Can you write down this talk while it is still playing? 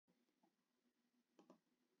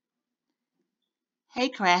Hey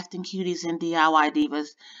crafting cuties and DIY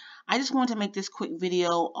divas. I just wanted to make this quick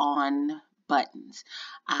video on buttons.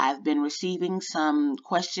 I've been receiving some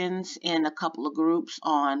questions in a couple of groups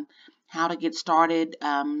on how to get started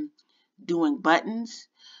doing buttons.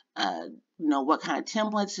 What kind of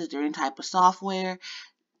templates, is there any type of software?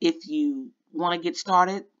 If you want to get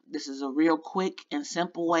started, this is a real quick and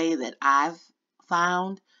simple way that I've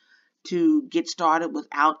found to get started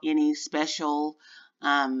without any special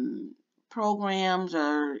programs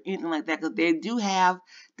or anything like that, because they do have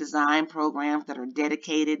design programs that are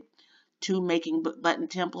dedicated to making button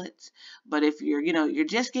templates. But if you're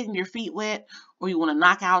just getting your feet wet, or you want to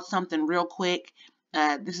knock out something real quick,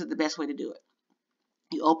 this is the best way to do it.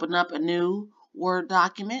 You open up a new Word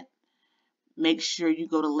document, make sure you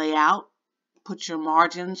go to layout, put your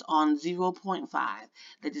margins on 0.5.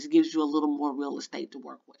 That just gives you a little more real estate to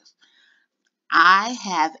work with. I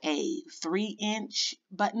have a 3-inch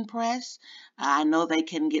button press. I know they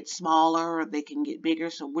can get smaller or they can get bigger,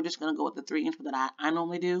 so we're just going to go with the 3-inch that I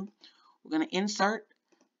normally do. We're going to insert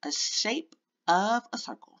a shape of a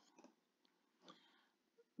circle.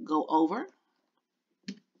 Go over.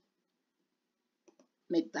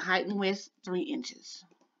 Make the height and width 3 inches.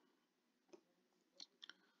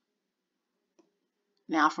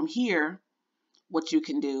 Now from here, what you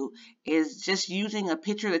can do is just using a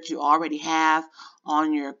picture that you already have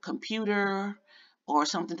on your computer or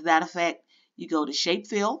something to that effect. You go to Shape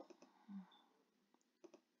Fill,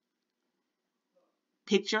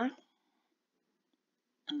 Picture,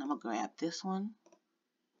 and I'm going to grab this one.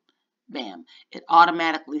 Bam. It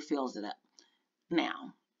automatically fills it up.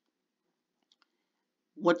 Now,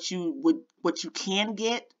 what you can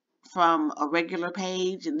get from a regular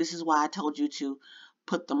page, and this is why I told you to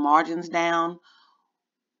put the margins down,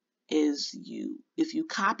 is if you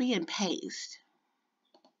copy and paste,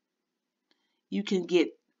 you can get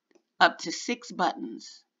up to 6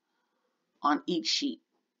 buttons on each sheet.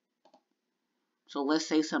 So let's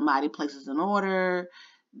say somebody places an order,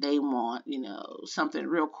 they want, something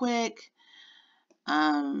real quick.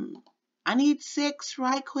 I need 6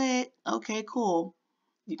 right quick. Okay, cool.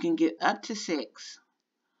 You can get up to 6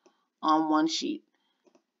 on one sheet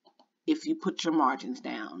if you put your margins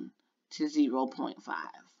down to 0.5.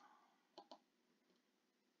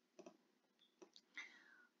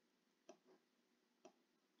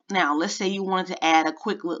 Now, let's say you wanted to add a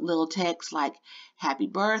quick little text like happy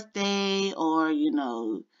birthday, or,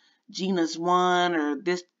 Gina's one, or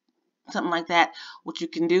this, something like that. What you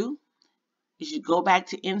can do is you go back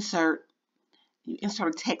to insert, you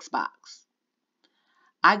insert a text box.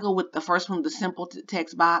 I go with the first one, the simple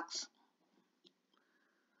text box.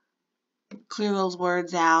 Clear those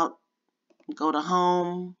words out, go to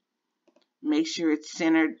home, make sure it's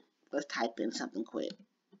centered. Let's type in something quick.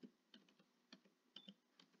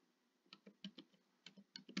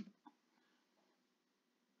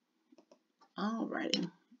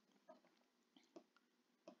 Alrighty.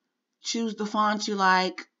 Choose the font you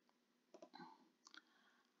like.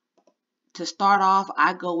 To start off,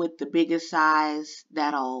 I go with the biggest size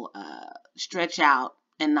that'll stretch out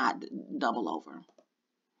and not double over.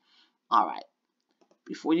 Alright,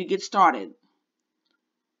 before you get started,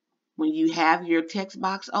 when you have your text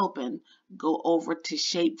box open, go over to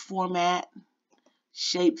Shape Format,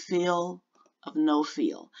 Shape Fill of No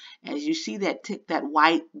Fill. As you see that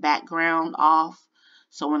white background off,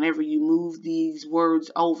 so whenever you move these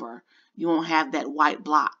words over, you won't have that white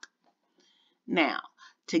block. Now,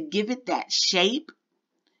 to give it that shape,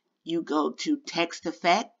 you go to Text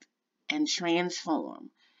Effect and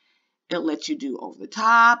Transform. It'll let you do over the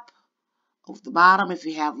top, over the bottom. If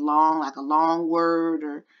you have like a long word,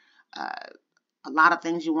 or a lot of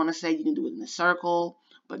things you want to say, you can do it in a circle.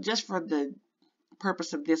 But just for the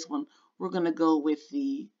purpose of this one, we're going to go with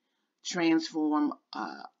the Transform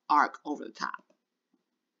arc over the top.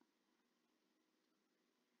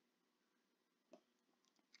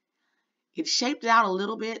 It's shaped out a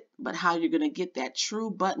little bit, but how you're going to get that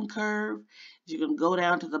true button curve is you're going to go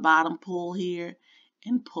down to the bottom pull here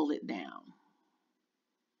and pull it down.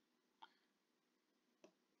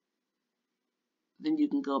 Then you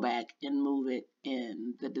can go back and move it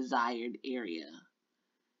in the desired area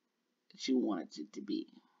that you want it to be.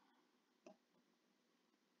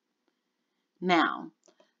 Now,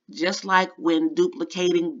 just like when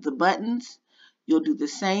duplicating the buttons, you'll do the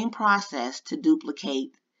same process to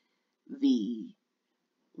duplicate the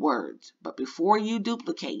words. But before you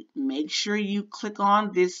duplicate, make sure you click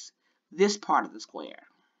on this part of the square.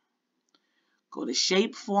 Go to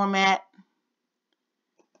Shape Format,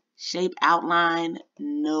 Shape Outline,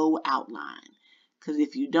 No Outline. Because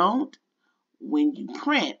if you don't, when you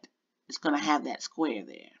print, it's going to have that square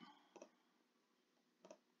there.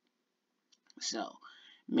 So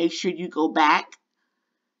make sure you go back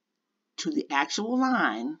to the actual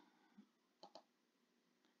line,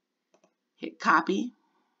 hit copy,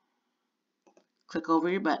 click over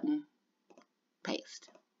your button, paste.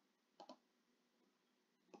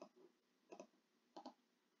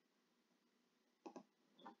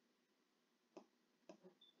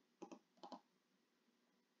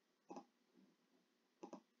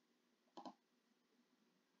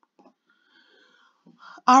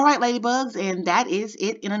 All right, ladybugs, and that is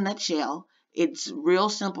it in a nutshell. It's real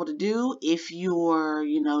simple to do if you're,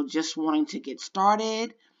 just wanting to get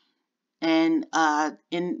started and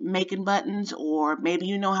in making buttons, or maybe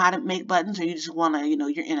you know how to make buttons, or you just want to,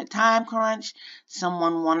 you're in a time crunch,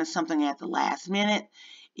 someone wanted something at the last minute.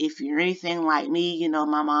 If you're anything like me,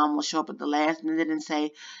 my mom will show up at the last minute and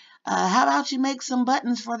say, how about you make some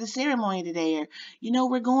buttons for the ceremony today? Or,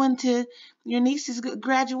 we're going to your niece's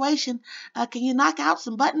graduation. Can you knock out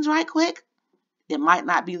some buttons right quick? It might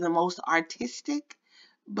not be the most artistic,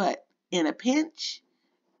 but in a pinch,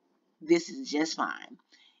 this is just fine.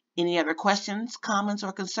 Any other questions, comments,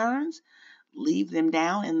 or concerns? Leave them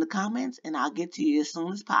down in the comments and I'll get to you as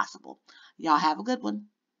soon as possible. Y'all have a good one.